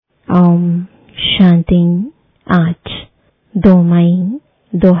ओम शांति। आज 2 मई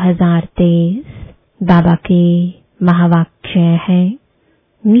 2023 बाबा के महावाक्य है,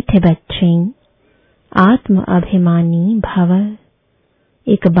 मीठे बच्चे आत्म अभिमानी भव।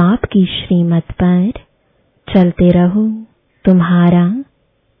 एक बाप की श्रीमत पर चलते रहो। तुम्हारा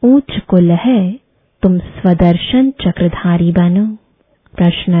ऊंच कुल है, तुम स्वदर्शन चक्रधारी बनो।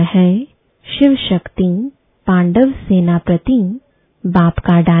 प्रश्न है, शिव शक्ति पांडव सेना प्रति बाप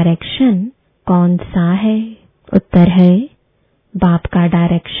का डायरेक्शन कौन सा है? उत्तर है, बाप का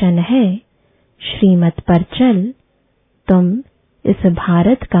डायरेक्शन है, श्रीमत पर चल, तुम इस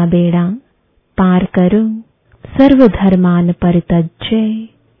भारत का बेड़ा पार करो। सर्वधर्मान परित्यज्य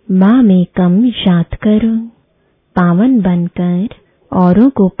मामेकम यात करो। पावन बनकर औरों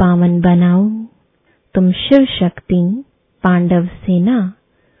को पावन बनाओ। तुम शिव शक्ति पांडव सेना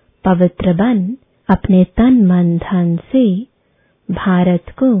पवित्र बन अपने तन मन धन से भारत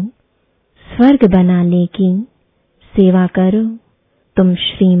को स्वर्ग बनाने की सेवा करो। तुम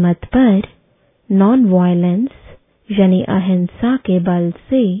श्रीमत पर नॉन वायलेंस यानी अहिंसा के बल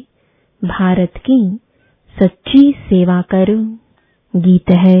से भारत की सच्ची सेवा करो।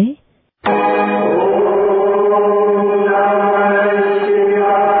 गीत है,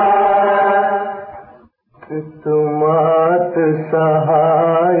 तुमात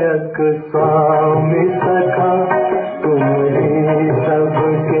सहायक स्वामी सखा, तुम ही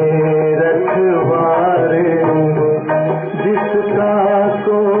सबके रखवारे हो। जिसका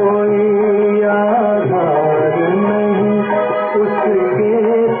कोई आधार नहीं, उसके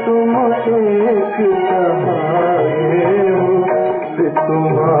तुम एक सहारे हो।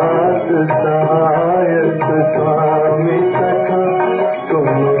 तुमात सहायक स्वामी सखा, तुम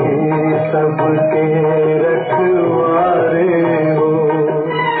ही सबके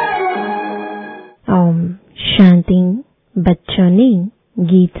बच्चों ने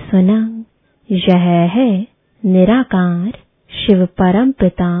गीत सुना। यह है निराकार शिव परम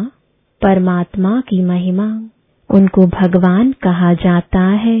पिता परमात्मा की महिमा। उनको भगवान कहा जाता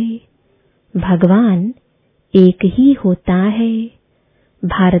है। भगवान एक ही होता है।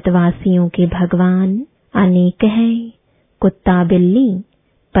 भारतवासियों के भगवान अनेक हैं। कुत्ता बिल्ली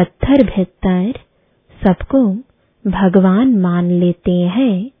पत्थर भित्तर सबको भगवान मान लेते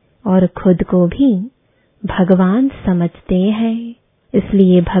हैं और खुद को भी भगवान समझते हैं।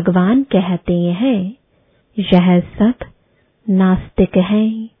 इसलिए भगवान कहते हैं, यह सब नास्तिक है।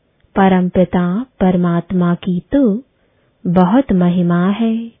 परमपिता परमात्मा की तो बहुत महिमा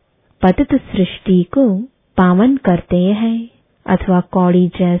है। पतित सृष्टि को पावन करते हैं, अथवा कौड़ी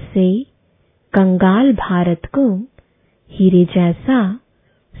जैसे कंगाल भारत को हीरे जैसा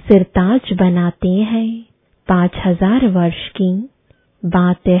सिरताज बनाते हैं। 5000 वर्ष की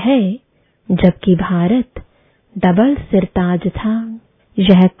बात है जबकि भारत डबल सिरताज था।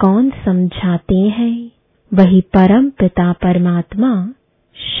 यह कौन समझाते हैं? वही परम पिता परमात्मा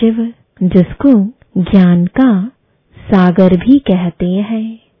शिव, जिसको ज्ञान का सागर भी कहते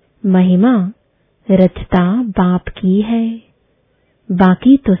हैं। महिमा रचता बाप की है,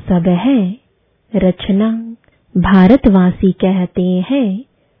 बाकी तो सब है रचना। भारतवासी कहते हैं,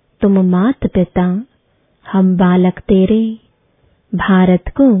 तुम मात पिता हम बालक तेरे।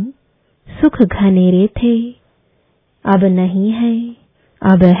 भारत को सुख घनेरे थे, अब नहीं है।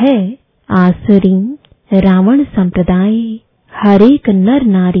 अब है आसुरी रावण संप्रदाय। हर एक नर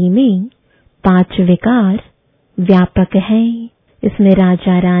नारी में 5 विकार व्यापक है। इसमें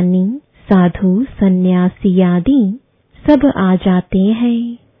राजा रानी साधु सन्यासी आदि सब आ जाते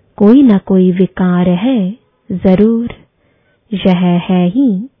हैं। कोई न कोई विकार है जरूर। यह है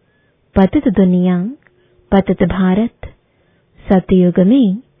ही पतित दुनिया, पतित भारत। सतयुग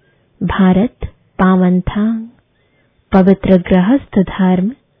में भारत पावन था। पवित्र गृहस्थ धर्म,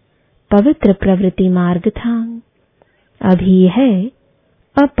 पवित्र प्रवृत्ति मार्ग था। अभी है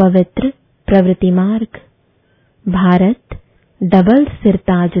अपवित्र प्रवृत्ति मार्ग। भारत डबल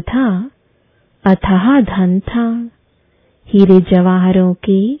सिरताज था, अथाह धन था। हीरे जवाहरों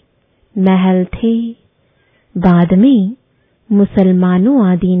के महल थे। बाद में मुसलमानों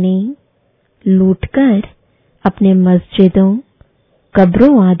आदि ने लूटकर अपने मस्जिदों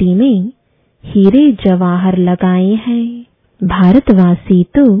कब्रों आदि में हीरे जवाहर लगाए हैं। भारतवासी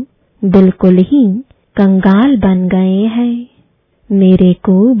तो बिल्कुल ही कंगाल बन गए हैं। मेरे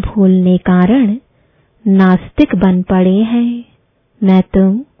को भूलने कारण नास्तिक बन पड़े हैं। मैं तो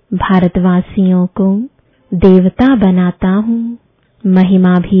भारतवासियों को देवता बनाता हूँ।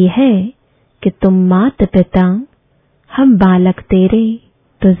 महिमा भी है कि तुम मात पिता हम बालक तेरे।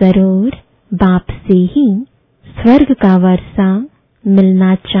 तो जरूर बाप से ही स्वर्ग का वर्षा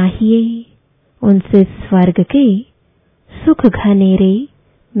मिलना चाहिए। उनसे स्वर्ग के सुख घनेरे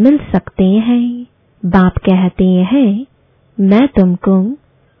मिल सकते हैं। बाप कहते हैं, मैं तुमको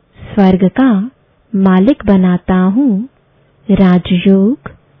स्वर्ग का मालिक बनाता हूँ।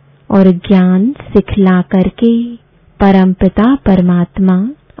 राजयोग और ज्ञान सिखला करके परमपिता परमात्मा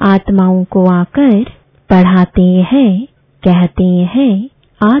आत्माओं को आकर पढ़ाते हैं, कहते हैं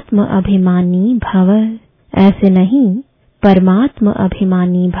आत्म अभिमानी भव। ऐसे नहीं, परमात्मा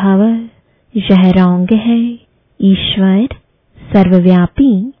अभिमानी भव। यह रॉन्ग है। ईश्वर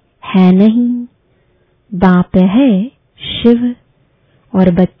सर्वव्यापी है नहीं। बाप है शिव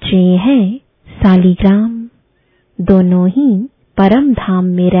और बच्चे हैं सालीग्राम। दोनों ही परम धाम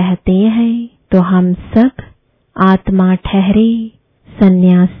में रहते हैं। तो हम सब आत्मा ठहरे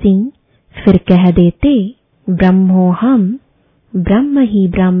सन्यासी फिर कह देते ब्रह्मो हम, ब्रह्म ही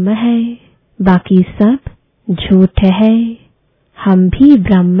ब्रह्म है, बाकी सब झूठ है, हम भी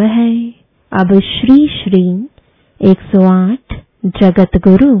ब्रह्म है। अब श्री श्री 108 जगत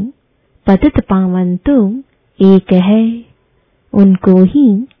गुरु पतित पावन तो एक है। उनको ही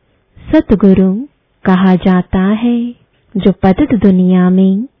सतगुरु कहा जाता है। जो पतित दुनिया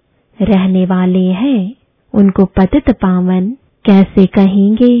में रहने वाले हैं उनको पतित पावन कैसे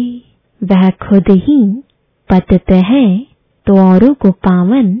कहेंगे? वह खुद ही पतित है तो औरों को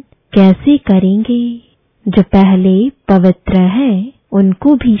पावन कैसे करेंगे? जो पहले पवित्र है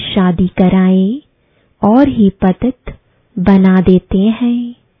उनको भी शादी कराए और ही पतित बना देते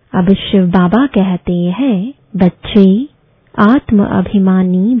हैं। अब शिव बाबा कहते हैं, बच्चे आत्म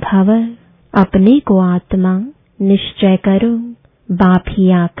अभिमानी भव, अपने को आत्मा निश्चय करो। बाप ही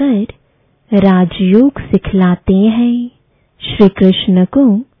आकर राजयोग सिखलाते हैं। श्री कृष्ण को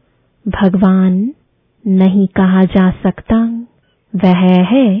भगवान नहीं कहा जा सकता। वह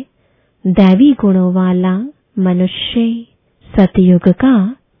है दैवी गुणों वाला मनुष्य। सतयुग का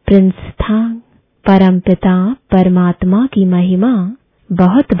प्रिंस था। परमपिता परमात्मा की महिमा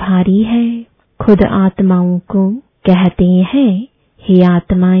बहुत भारी है। खुद आत्माओं को कहते हैं, हे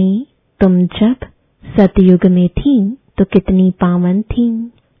आत्माएं, तुम जब सतयुग में थी तो कितनी पावन थी,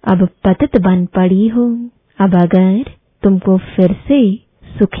 अब पतित बन पड़ी हो। अब अगर तुमको फिर से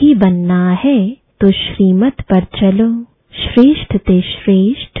सुखी बनना है तो श्रीमत पर चलो। श्रेष्ठ ते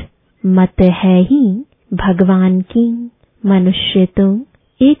श्रेष्ठ मत है ही भगवान की। मनुष्य तो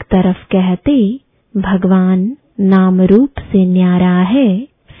एक तरफ कहते भगवान नाम रूप से न्यारा है,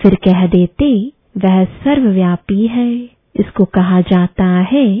 फिर कह देते वह सर्वव्यापी है। इसको कहा जाता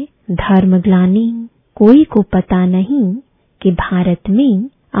है धर्मग्लानि। कोई को पता नहीं कि भारत में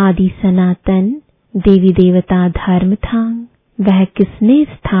आदि सनातन देवी देवता धर्म था। वह किसने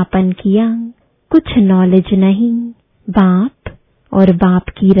स्थापन किया, कुछ नॉलेज नहीं। बाप और बाप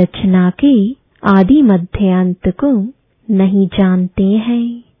की रचना के आदि मध्य अंत को नहीं जानते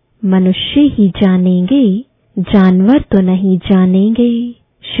हैं। मनुष्य ही जानेंगे, जानवर तो नहीं जानेंगे।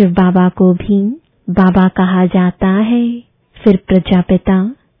 शिव बाबा को भी बाबा कहा जाता है। फिर प्रजापिता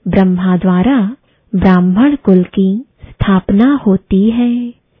ब्रह्मा द्वारा ब्राह्मण कुल की स्थापना होती है।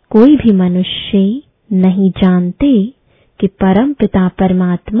 कोई भी मनुष्य नहीं जानते कि परम पिता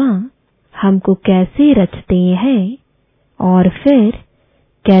परमात्मा हमको कैसे रचते हैं और फिर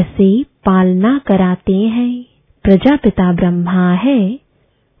कैसे पालना कराते हैं। प्रजापिता ब्रह्मा है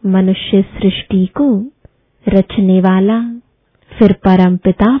मनुष्य सृष्टि को रचने वाला। फिर परम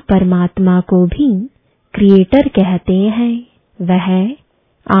पिता परमात्मा को भी क्रिएटर कहते हैं। वह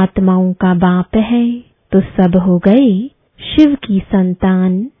आत्माओं का बाप है। तो सब हो गए शिव की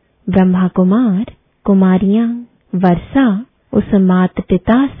संतान। ब्रह्मा कुमार कुमारियां वर्षा उस मात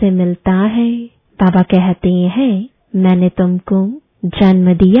पिता से मिलता है। बाबा कहते हैं, मैंने तुमको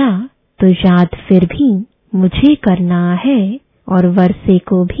जन्म दिया तो याद फिर भी मुझे करना है और वर्षे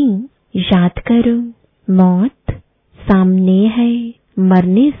को भी याद करो। मौत सामने है,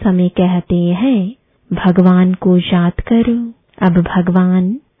 मरने समय कहते हैं भगवान को याद करो। अब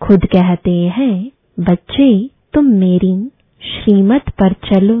भगवान खुद कहते हैं, बच्चे तुम मेरी श्रीमत पर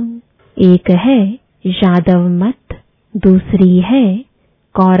चलो। एक है यादव मत, दूसरी है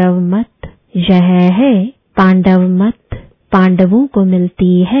कौरव मत, यह है पांडव मत। पांडवों को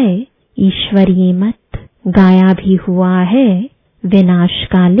मिलती है ईश्वरीय मत। गाया भी हुआ है विनाश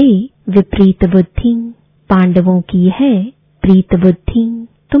काले विपरीत बुद्धि। पांडवों की है प्रीत बुद्धि।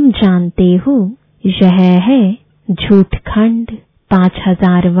 तुम जानते हो यह है झूठ खंड।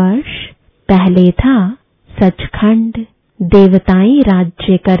 5000 वर्ष पहले था सचखंड। देवताएं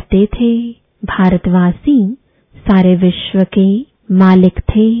राज्य करते थे। भारतवासी सारे विश्व के मालिक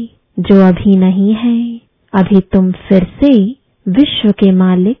थे, जो अभी नहीं है। अभी तुम फिर से विश्व के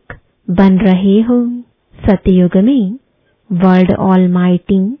मालिक बन रहे हो। सतयुग में वर्ल्ड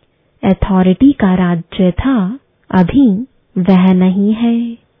ऑलमाइटी अथॉरिटी का राज्य था। अभी वह नहीं है।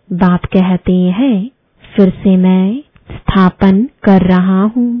 बाप कहते हैं फिर से मैं स्थापन कर रहा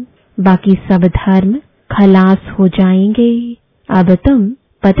हूँ, बाकी सब धर्म खलास हो जाएंगे। अब तुम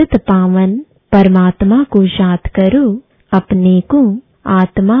पतित पावन परमात्मा को याद करो, अपने को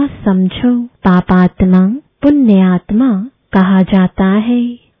आत्मा समझो। पापात्मा पुण्य आत्मा कहा जाता है।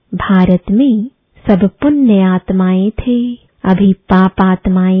 भारत में सब पुण्य आत्माएं थे, अभी पाप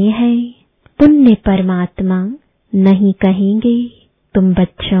आत्माएं हैं। पुण्य परमात्मा नहीं कहेंगे। तुम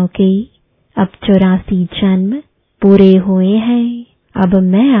बच्चों के अब 84 जन्म पूरे हुए हैं। अब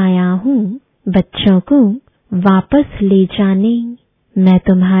मैं आया हूँ बच्चों को वापस ले जाने। मैं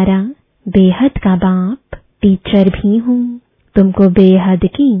तुम्हारा बेहद का बाप टीचर भी हूँ। तुमको बेहद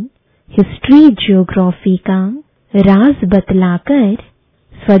की हिस्ट्री ज्योग्राफी का राज बतलाकर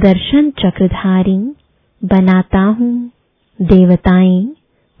स्वदर्शन चक्रधारी बनाता हूँ। देवताएं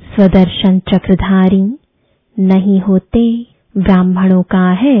स्वदर्शन चक्रधारी नहीं होते। ब्राह्मणों का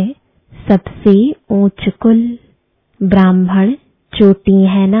है सबसे ऊंच कुल। ब्राह्मण चोटी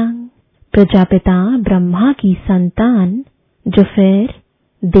है ना। प्रजापिता ब्रह्मा की संतान जो फिर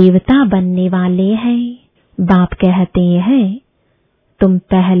देवता बनने वाले हैं। बाप कहते हैं तुम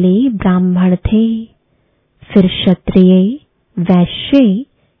पहले ब्राह्मण थे, फिर क्षत्रिय, वैश्य,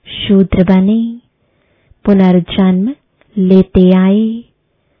 शूद्र बने, पुनर्जन्म लेते आए।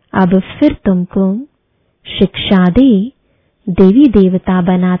 अब फिर तुमको शिक्षा दे देवी देवता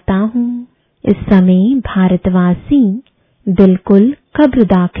बनाता हूँ। इस समय भारतवासी बिल्कुल कब्र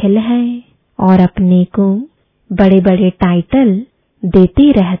दाखिल है और अपने को बड़े बड़े टाइटल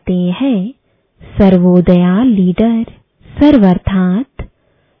देते रहते हैं। सर्वोदया लीडर, सर्व अर्थात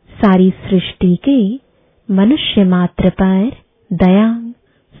सारी सृष्टि के मनुष्य मात्र पर दया,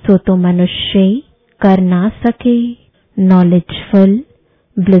 सो तो मनुष्य कर ना सके। नॉलेजफुल,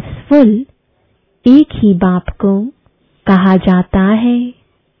 ब्लिसफुल एक ही बाप को कहा जाता है।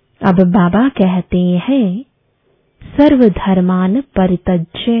 अब बाबा कहते हैं सर्वधर्मान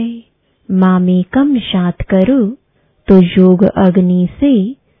परित्यज्य मामेकम याद करो तो योग अग्नि से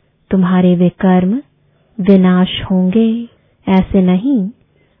तुम्हारे विकर्म विनाश होंगे। ऐसे नहीं,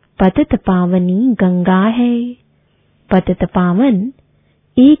 पतित पावनी गंगा है, पतित पावन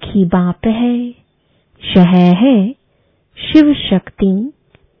एक ही बाप है। यह है शिव शक्ति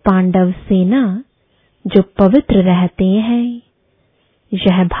पांडव सेना जो पवित्र रहते हैं।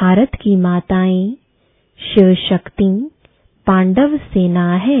 यह भारत की माताएं शिव शक्ति पांडव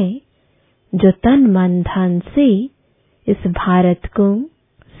सेना है जो तन मन धन से इस भारत को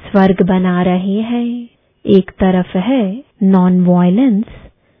स्वर्ग बना रहे हैं। एक तरफ है नॉन वायलेंस,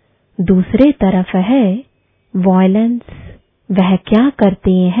 दूसरे तरफ है वायलेंस। वह क्या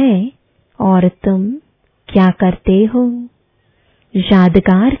करते हैं और तुम क्या करते हो?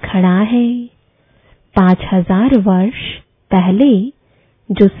 यादगार खड़ा है। 5000 वर्ष पहले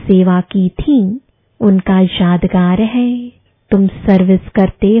जो सेवा की थी उनका यादगार है। तुम सर्विस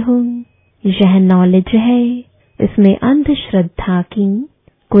करते हो, यह नॉलेज है। इसमें अंधश्रद्धा की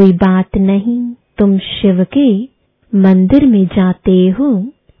कोई बात नहीं। तुम शिव के मंदिर में जाते हो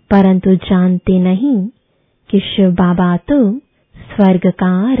परंतु जानते नहीं कि शिव बाबा तो स्वर्ग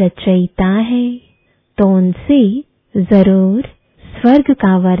का रचयिता है, तो उनसे जरूर स्वर्ग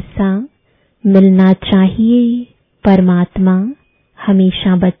का वर्षा मिलना चाहिए। परमात्मा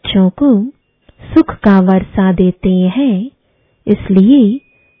हमेशा बच्चों को सुख का वर्षा देते हैं, इसलिए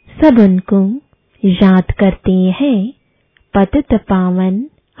सब उनको याद करते हैं। पतित पावन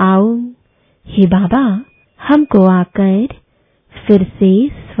आओ, हे बाबा हमको आकर फिर से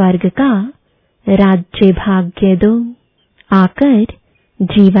स्वर्ग का राज्य भाग्य दो, आकर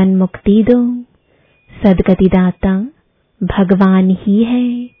जीवन मुक्ति दो। सदगति दाता भगवान ही है।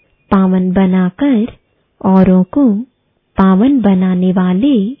 पावन बनाकर औरों को पावन बनाने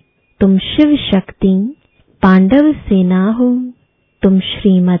वाले तुम शिव शक्ति पांडव सेना हो। तुम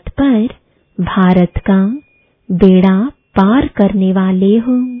श्रीमत पर भारत का बेड़ा पार करने वाले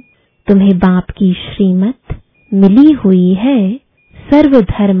हो। तुम्हें बाप की श्रीमत मिली हुई है।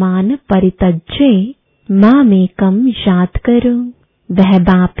 सर्वधर्मान परित्यज्य मामेकम याद करो। वह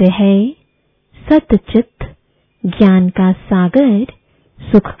बाप है सतचित ज्ञान का सागर,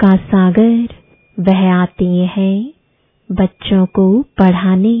 सुख का सागर। वह आते हैं बच्चों को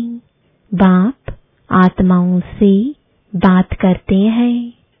पढ़ाने। बाप आत्माओं से बात करते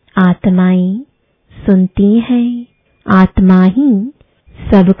हैं, आत्माएं सुनती हैं। आत्मा ही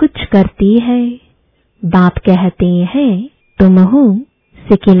सब कुछ करती है। बाप कहते हैं तुम हो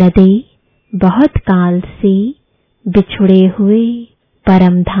सिकिलदे बहुत काल से बिछुड़े हुए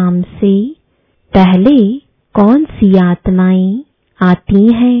परम धाम से। पहले कौन सी आत्माएं आती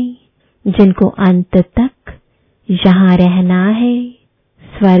हैं जिनको अंत तक यहाँ रहना है।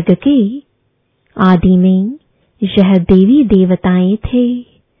 स्वर्ग के आदि में यह देवी देवताएं थे,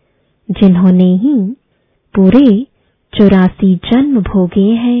 जिन्होंने ही पूरे 84 जन्म भोगे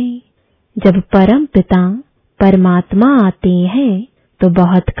हैं। जब परम पिता परमात्मा आते हैं तो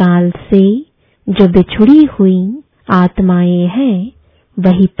बहुत काल से जो बिछुड़ी हुई आत्माएं हैं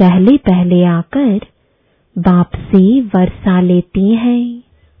वही पहले पहले आकर बाप से वर्षा लेती हैं।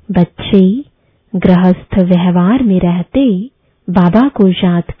 बच्चे गृहस्थ व्यवहार में रहते बाबा को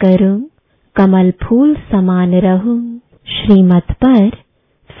याद करो, कमल फूल समान रहो, श्रीमत पर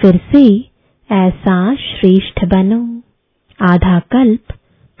फिर से ऐसा श्रेष्ठ बनो। आधा कल्प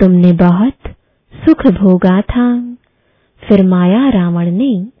तुमने बहुत सुख भोगा था, फिर माया रावण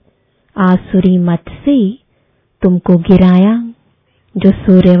ने आसुरी मत से तुमको गिराया। जो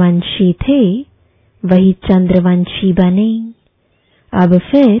सूर्यवंशी थे वही चंद्रवंशी बने। अब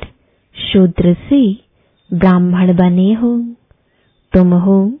फिर शूद्र से ब्राह्मण बने हो। तुम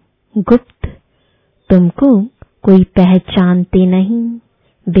हो गुप्त, तुमको कोई पहचानते नहीं।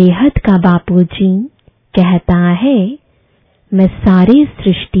 बेहद का बापूजी कहता है, मैं सारी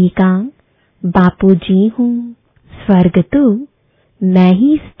सृष्टि का बापूजी हूँ। स्वर्ग तो मैं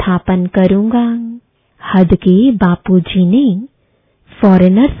ही स्थापन करूँगा। हद के बापूजी ने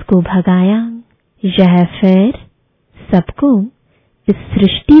फॉरेनर्स को भगाया, यह फिर सबको इस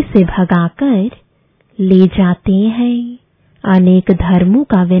सृष्टि से भगाकर ले जाते हैं। अनेक धर्मों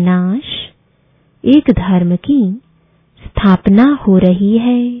का विनाश, एक धर्म की स्थापना हो रही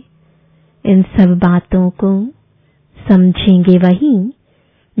है। इन सब बातों को समझेंगे वही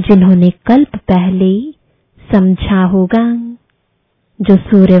जिन्होंने कल्प पहले समझा होगा। जो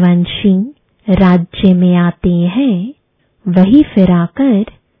सूर्यवंशी राज्य में आते हैं वही फिर आकर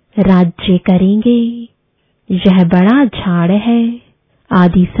राज्य करेंगे। यह बड़ा झाड़ है।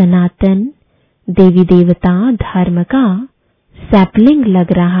 आदि सनातन देवी देवता धर्म का सैपलिंग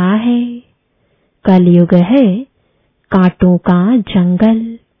लग रहा है। कलयुग है कांटों का जंगल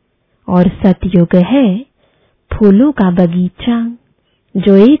और सतयुग है फूलों का बगीचा।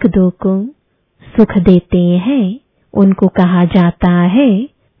 जो एक दो को सुख देते हैं उनको कहा जाता है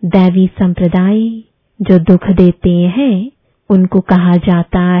दैवी संप्रदाय। जो दुख देते हैं उनको कहा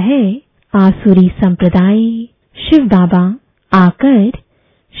जाता है आसुरी संप्रदाय। शिव बाबा आकर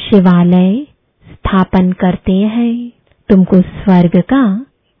शिवालय स्थापन करते हैं, तुमको स्वर्ग का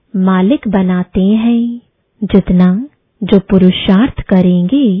मालिक बनाते हैं। जितना जो पुरुषार्थ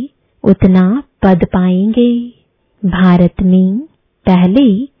करेंगे उतना पद पाएंगे। भारत में पहले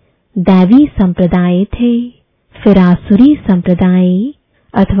दैवी संप्रदाय थे, फिर आसुरी संप्रदाय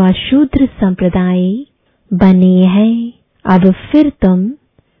अथवा शूद्र संप्रदाय बने हैं। अब फिर तुम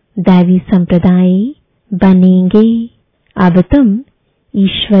दैवी संप्रदाय बनेंगे। अब तुम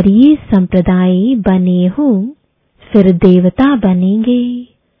ईश्वरीय संप्रदाय बने हो, फिर देवता बनेंगे।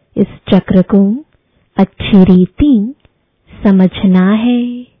 इस चक्र को अच्छी रीति समझना है।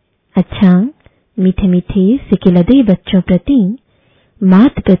 अच्छा, मीठे मीठे सिकिलदे बच्चों प्रति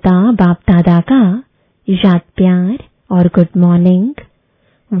मात पिता बाप दादा का याद प्यार और गुड मॉर्निंग।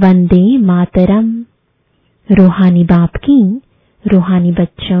 वंदे मातरम। रूहानी बाप की रूहानी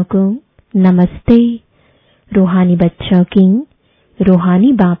बच्चों को नमस्ते। रूहानी बच्चों की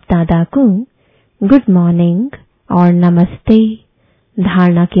रूहानी बाप दादा को गुड मॉर्निंग और नमस्ते।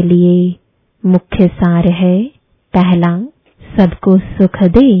 धारणा के लिए मुख्य सार है, पहला, सबको सुख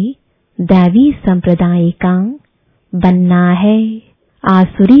दे दैवी संप्रदाय का बनना है।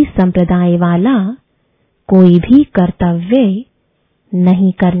 आसुरी संप्रदाय वाला कोई भी कर्तव्य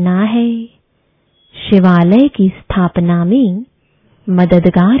नहीं करना है। शिवालय की स्थापना में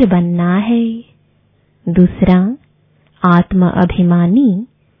मददगार बनना है। दूसरा, आत्म अभिमानी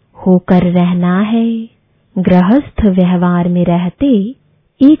होकर रहना है। गृहस्थ व्यवहार में रहते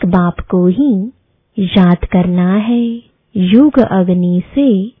एक बाप को ही याद करना है। युग अग्नि से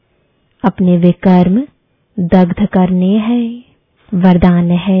अपने विकर्म दग्ध करने हैं।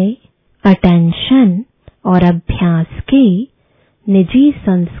 वरदान है अटेंशन और अभ्यास के निजी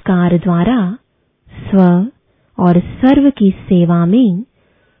संस्कार द्वारा स्व और सर्व की सेवा में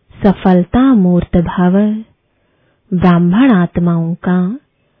सफलता मूर्त भव। ब्राह्मण आत्माओं का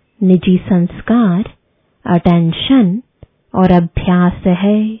निजी संस्कार अटेंशन और अभ्यास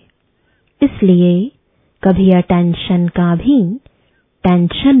है, इसलिए कभी अटेंशन का भी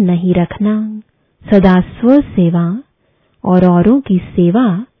टेंशन नहीं रखना। सदा स्व सेवा और औरों की सेवा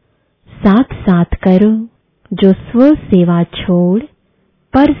साथ साथ करो। जो स्व सेवा छोड़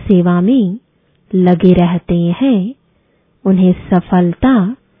पर सेवा में लगे रहते हैं उन्हें सफलता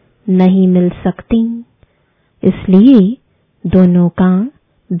नहीं मिल सकती। इसलिए दोनों का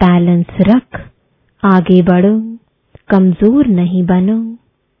बैलेंस रख आगे बढ़ो। कमजोर नहीं बनो।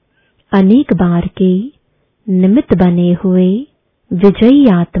 अनेक बार के निमित्त बने हुए विजयी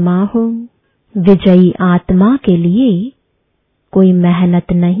आत्मा हो। विजयी आत्मा के लिए कोई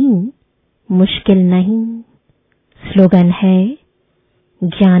मेहनत नहीं, मुश्किल नहीं। स्लोगन है,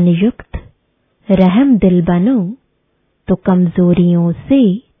 ज्ञान युक्त रहम दिल बनो तो कमजोरियों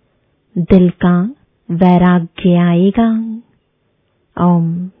से दिल का वैराग्य आएगा।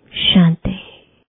 ओम शांति।